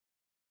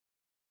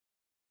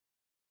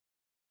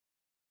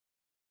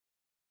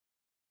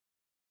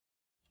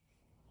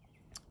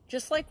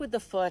Just like with the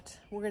foot,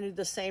 we're going to do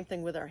the same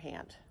thing with our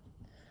hand.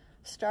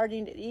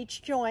 Starting at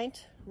each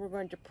joint, we're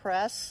going to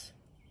press,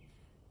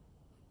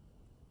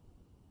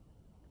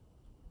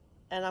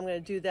 and I'm going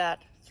to do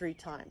that 3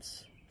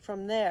 times.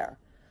 From there,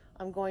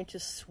 I'm going to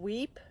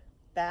sweep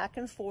back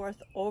and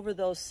forth over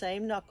those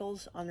same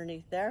knuckles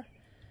underneath there,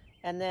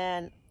 and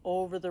then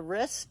over the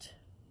wrist.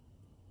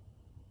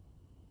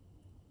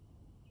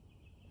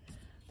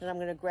 Then I'm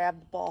going to grab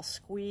the ball,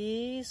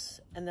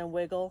 squeeze, and then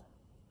wiggle,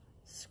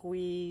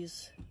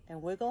 squeeze,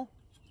 and wiggle,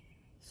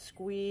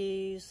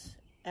 squeeze,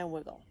 and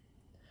wiggle.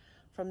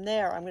 From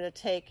there, I'm going to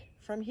take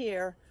from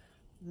here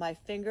my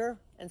finger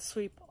and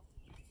sweep.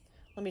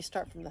 Let me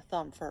start from the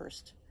thumb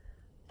first.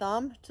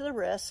 Thumb to the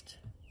wrist,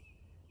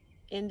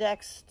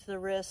 index to the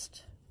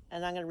wrist,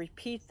 and I'm going to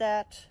repeat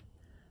that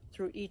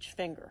through each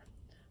finger.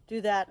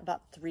 Do that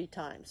about 3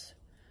 times.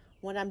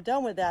 When I'm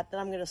done with that, then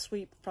I'm going to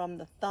sweep from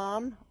the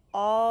thumb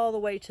all the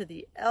way to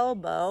the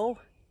elbow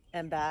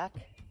and back,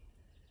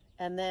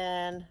 and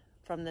then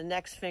from the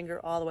next finger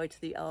all the way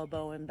to the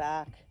elbow and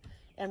back,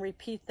 and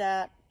repeat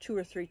that 2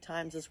 or 3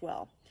 times as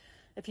well.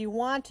 If you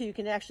want to, you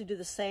can actually do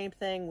the same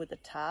thing with the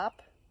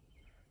top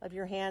of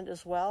your hand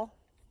as well.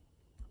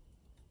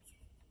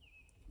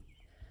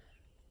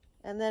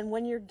 And then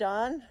when you're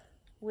done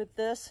with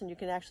this, and you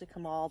can actually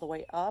come all the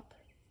way up,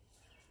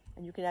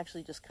 and you can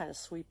actually just kind of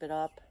sweep it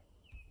up.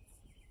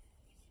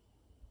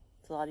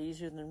 It's a lot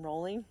easier than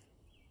rolling.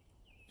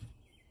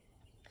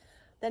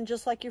 Then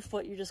just like your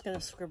foot, you're just going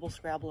to scribble,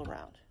 scrabble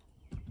around.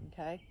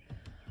 Okay?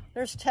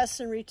 There's tests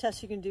and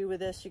retests you can do with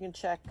this. You can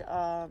check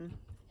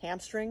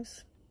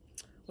hamstrings,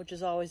 which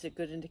is always a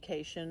good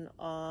indication,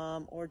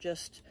 or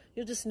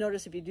you'll just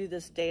notice if you do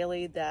this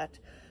daily that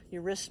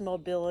your wrist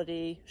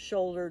mobility,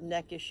 shoulder,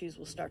 neck issues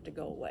will start to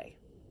go away.